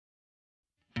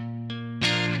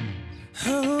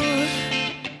Oh,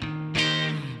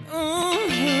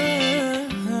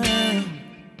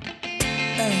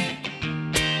 hey,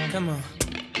 come on.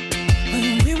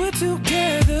 When we were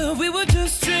together, we were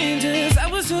just strangers. I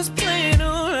was just playing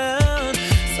around,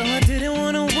 so I didn't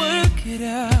wanna work it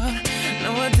out.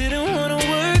 No, I didn't wanna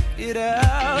work it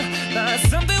out.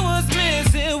 Something was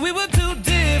missing. We were too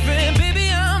different. Baby,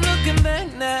 I'm looking back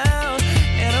now,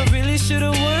 and I really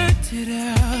should've worked it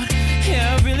out.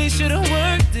 Yeah, I really should've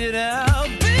worked it out.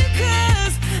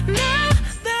 Because now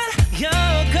that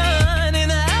you're gone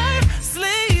and I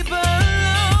sleep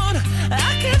alone,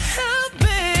 I can't help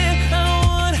it. I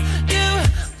want you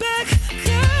back,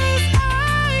 'cause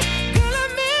I gonna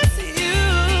miss you.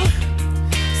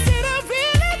 Said I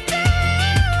really do.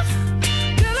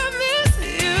 Gonna miss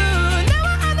you. Now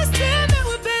I understand that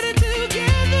we're better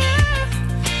together.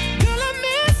 Gonna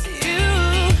miss you.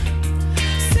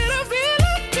 Said I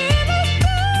really, really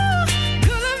do.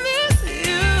 Gonna miss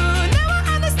you. Now I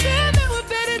understand that we're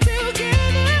better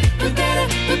together. We're better,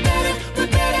 we're better,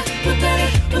 we're better, we're better,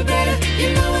 we're better. You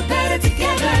know we're better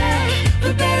together.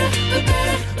 We're better, we're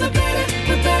better, we're better,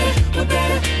 we're better, we're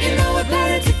better. You know we're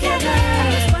better together. I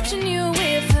was watching you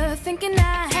with her, thinking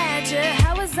I had you.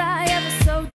 How was I ever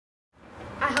so?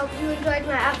 I hope you enjoyed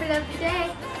my outfit of the day.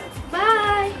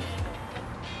 Bye!